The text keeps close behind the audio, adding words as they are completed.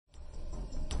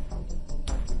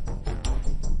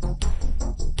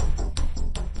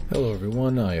Hello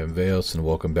everyone, I am Veos and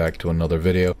welcome back to another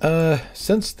video.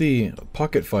 Since the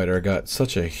Pocket Fighter got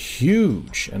such a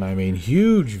huge, and I mean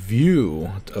huge view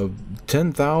of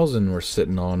 10,000 we're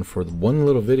sitting on for one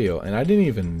little video, and I didn't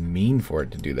even mean for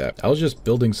it to do that. I was just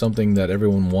building something that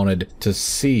everyone wanted to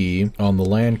see on the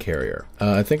land carrier.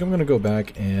 I think I'm going to go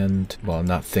back and, well,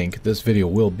 not think, this video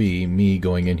will be me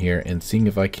going in here and seeing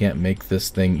if I can't make this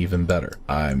thing even better.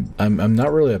 I'm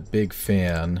not really a big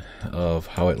fan of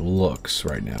how it looks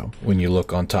right now. When you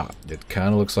look on top, it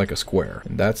kind of looks like a square,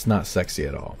 and that's not sexy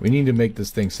at all. We need to make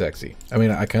this thing sexy. I mean,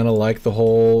 I kind of like the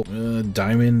whole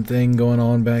diamond thing going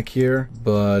on back here,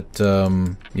 but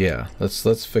yeah,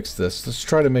 let's fix this. Let's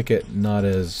try to make it not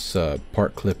as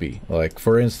part clippy. Like,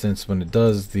 for instance, when it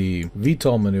does the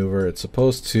VTOL maneuver, it's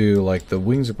supposed to, like, the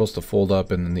wings are supposed to fold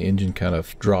up and then the engine kind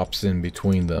of drops in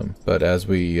between them. But as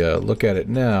we look at it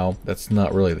now, that's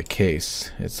not really the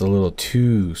case. It's a little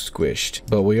too squished.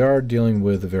 But we are dealing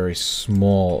with a very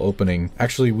small opening.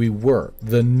 Actually, we were.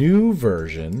 The new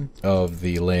version of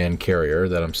the land carrier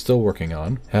that I'm still working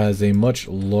on has a much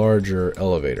larger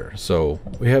elevator, so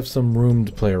we have some room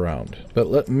to play around.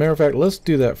 But matter of fact, let's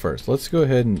do that first. Let's go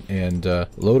ahead and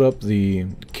load up the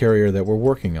carrier that we're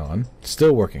working on,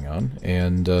 still working on,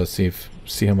 and see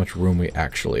how much room we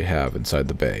actually have inside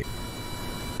the bay.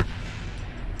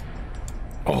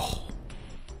 Oh.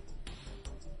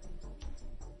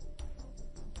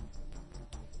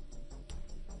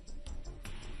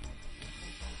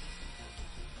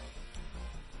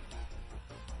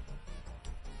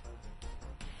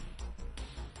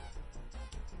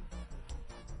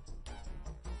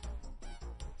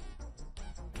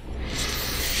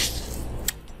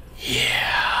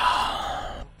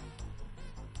 Yeah.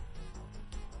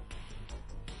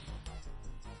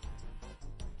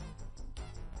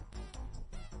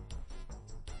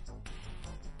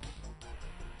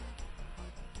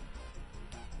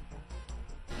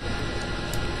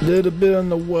 Little bit on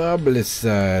the wobbly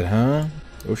side, huh?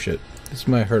 Oh shit. This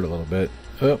might hurt a little bit.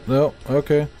 Oh, no,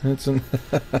 okay. It's in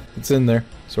it's in there,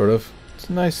 sort of. It's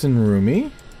nice and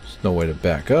roomy. There's no way to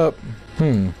back up.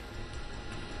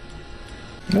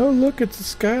 Oh, look, it's a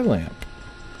sky lamp.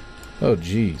 Oh,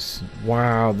 geez.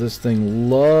 Wow, this thing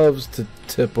loves to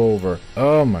tip over.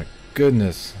 Oh, my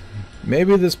goodness.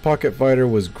 Maybe this Pocket Fighter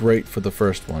was great for the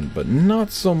first one, but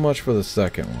not so much for the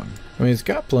second one. I mean, it's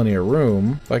got plenty of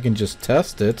room. If I can just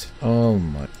test it. Oh,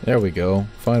 my. There we go.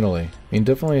 Finally. I mean,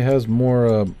 definitely has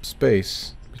more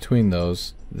space between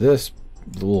those. This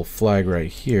little flag right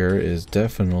here is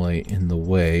definitely in the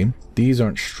way. These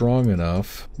aren't strong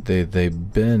enough. They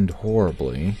bend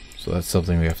horribly, so that's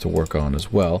something we have to work on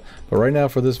as well. But right now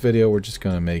for this video, we're just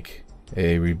going to make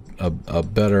a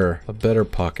better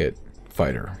Pocket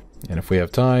Fighter. And if we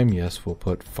have time, yes, we'll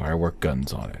put firework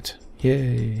guns on it.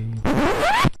 Yay!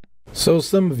 So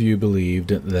some of you believed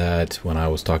that when I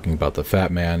was talking about the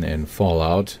Fatman in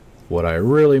Fallout, what I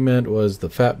really meant was the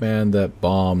Fatman that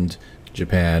bombed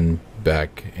Japan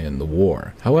back in the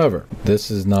war. However,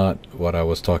 this is not what I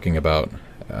was talking about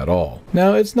at all.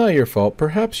 Now, it's not your fault.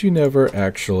 Perhaps you never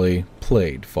actually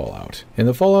played Fallout. In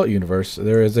the Fallout universe,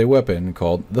 there is a weapon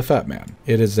called the Fatman.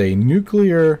 It is a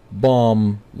nuclear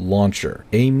bomb launcher,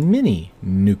 a mini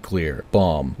nuclear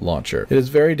bomb launcher. It is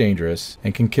very dangerous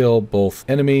and can kill both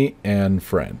enemy and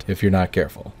friend if you're not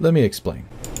careful. Let me explain.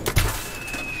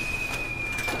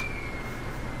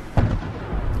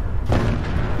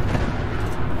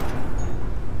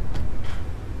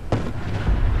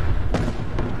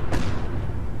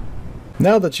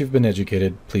 Now that you've been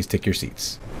educated, please take your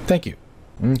seats. Thank you.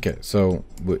 Okay, so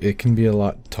it can be a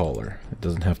lot taller. It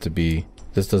doesn't have to be,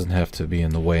 this doesn't have to be in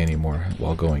the way anymore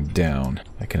while going down.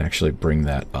 I can actually bring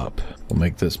that up. We'll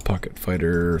make this Pocket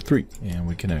Fighter 3, and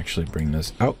we can actually bring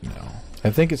this out now. I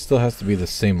think it still has to be the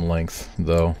same length,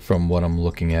 though, from what I'm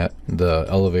looking at. The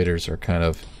elevators are kind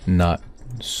of not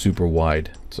super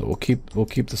wide, so we'll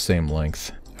keep the same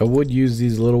length. I would use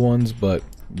these little ones, but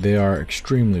they are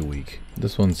extremely weak.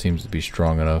 This one seems to be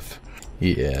strong enough.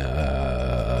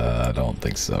 Yeah, I don't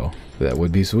think so. That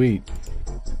would be sweet.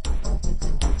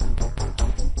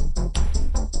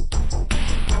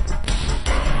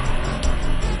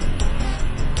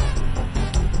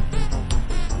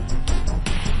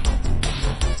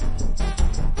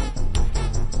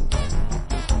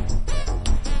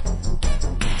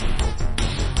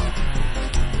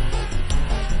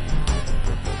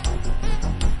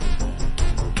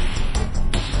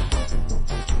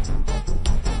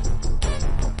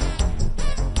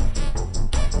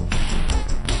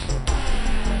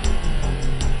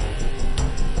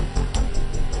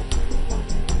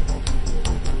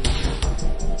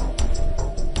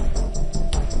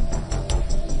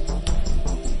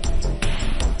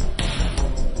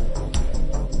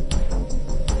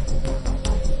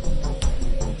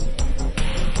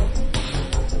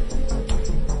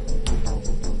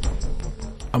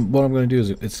 what I'm going to do is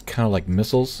it's kind of like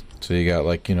missiles. So you got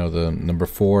like, you know, the number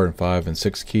 4 and 5 and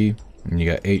 6 key, and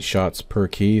you got 8 shots per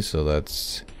key, so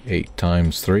that's 8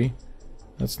 times 3.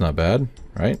 That's not bad,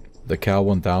 right? The Cal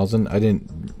 1000, I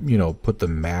didn't, you know, put the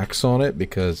max on it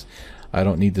because I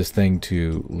don't need this thing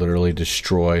to literally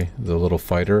destroy the little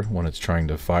fighter when it's trying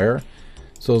to fire.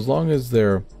 So as long as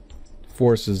their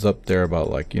force is up there about,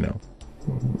 like, you know,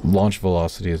 launch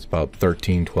velocity is about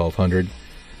 1200,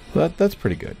 that's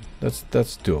pretty good. That's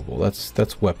doable. That's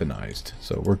weaponized.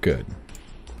 So we're good.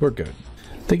 We're good.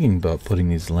 Thinking about putting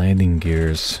these landing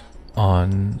gears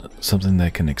on something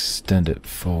that can extend it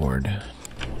forward.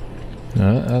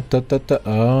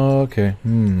 Okay.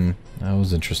 That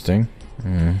was interesting.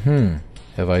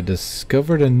 Have I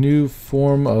discovered a new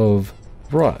form of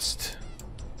rust?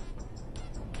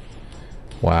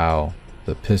 Wow.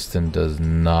 The piston does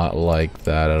not like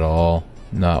that at all.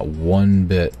 Not one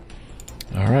bit.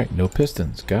 Alright, no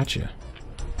pistons. Gotcha.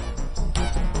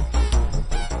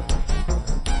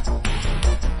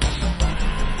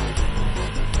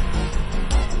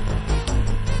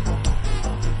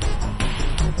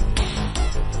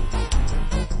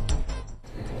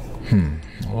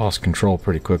 Lost control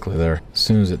pretty quickly there. As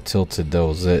soon as it tilted, that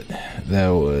was it. That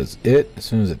was it. As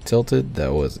soon as it tilted,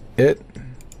 that was it.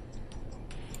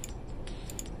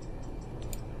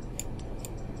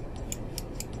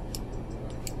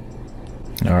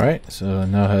 Alright, so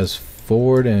now it has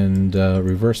forward and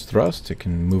reverse thrust. It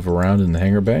can move around in the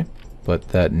hangar bay. But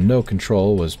that no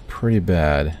control was pretty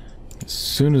bad. As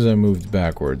soon as I moved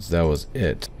backwards, that was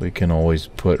it. We can always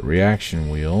put reaction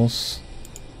wheels.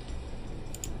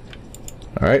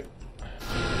 Alright.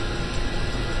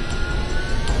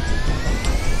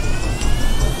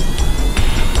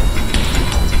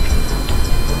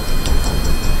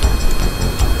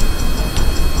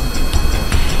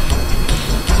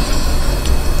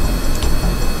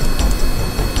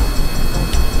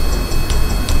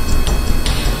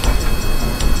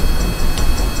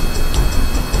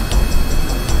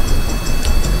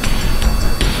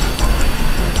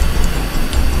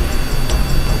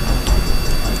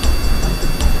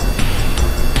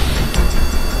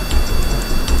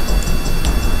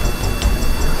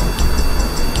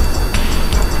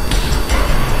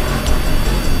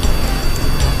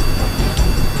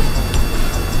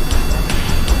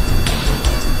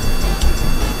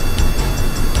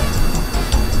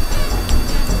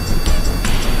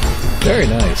 Very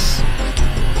nice.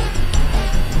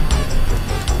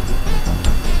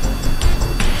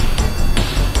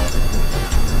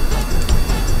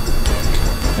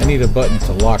 I need a button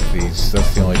to lock these,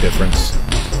 that's the only difference.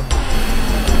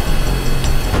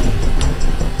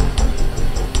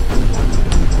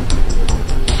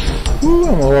 Woo,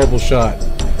 I'm a horrible shot.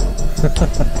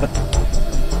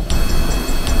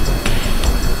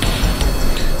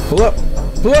 Pull up!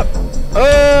 Pull up!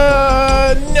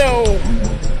 No!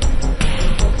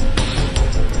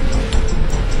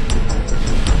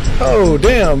 Oh,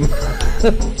 damn!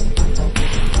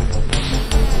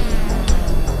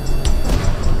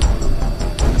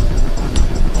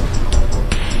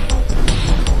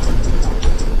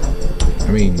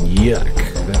 I mean, yuck.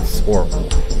 That's horrible.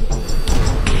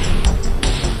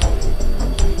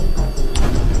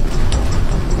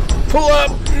 Pull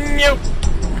up! Nope.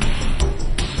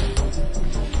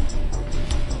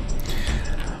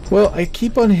 Well, I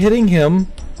keep on hitting him.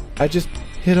 I just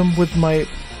hit him with my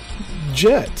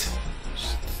jet.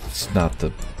 It's not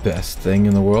the best thing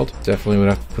in the world. Definitely would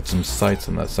have to put some sights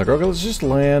on that sucker. Okay, let's just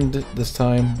land this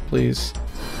time, please.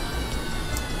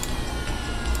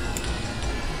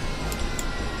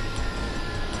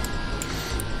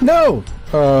 No!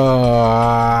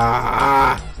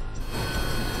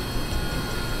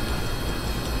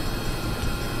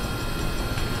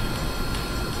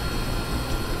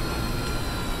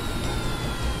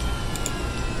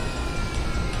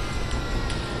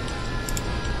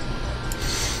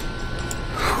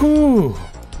 Whew.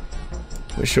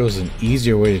 Wish there was an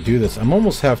easier way to do this. I'm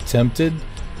almost half tempted.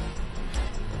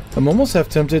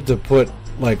 To put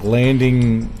like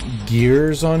landing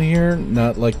gears on here,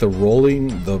 not like the rolling,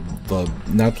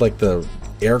 not like the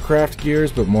aircraft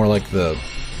gears, but more like the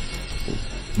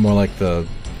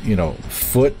you know,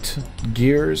 foot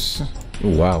gears.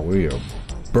 Wow, we are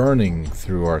burning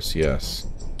through RCS,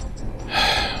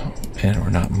 and we're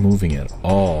not moving at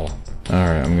all. All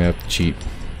right, I'm gonna have to cheat.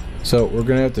 So we're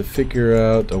gonna have to figure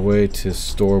out a way to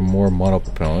store more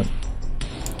monopropellant.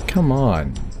 Come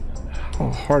on, how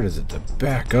hard is it to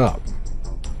back up?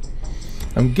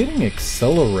 I'm getting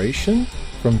acceleration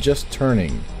from just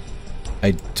turning.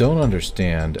 I don't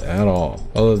understand at all,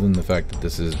 other than the fact that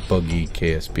this is buggy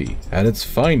KSP at its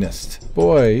finest.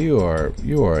 Boy, you are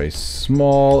a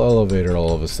small elevator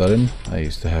all of a sudden. I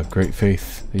used to have great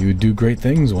faith that you would do great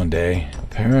things one day.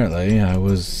 Apparently, I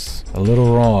was a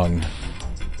little wrong.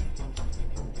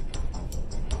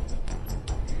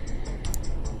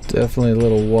 Definitely a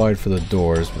little wide for the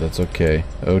doors, but that's okay.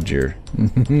 Oh dear.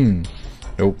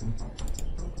 Nope.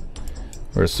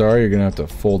 We're sorry, you're gonna have to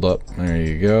fold up. There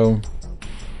you go.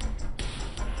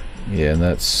 Yeah, and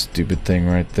that stupid thing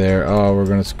right there. Oh, we're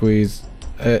gonna squeeze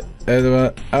it out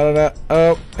of that.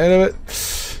 Oh, out of it.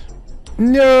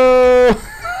 No!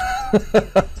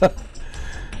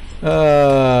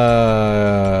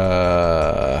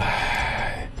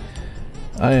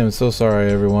 I am so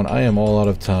sorry, everyone. I am all out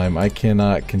of time. I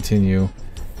cannot continue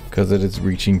because it is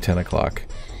reaching 10 o'clock.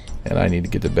 And I need to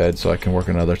get to bed so I can work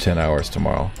another 10 hours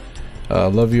tomorrow.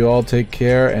 Love you all. Take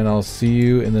care, and I'll see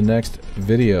you in the next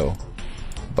video.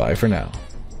 Bye for now.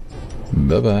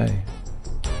 Bye-bye.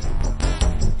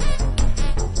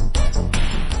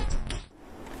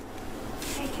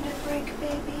 Taking a break,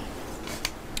 baby?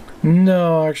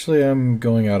 No, actually, I'm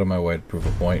going out of my way to prove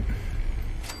a point.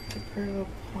 To prove a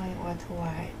point, what to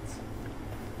what?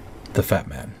 The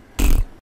Fatman.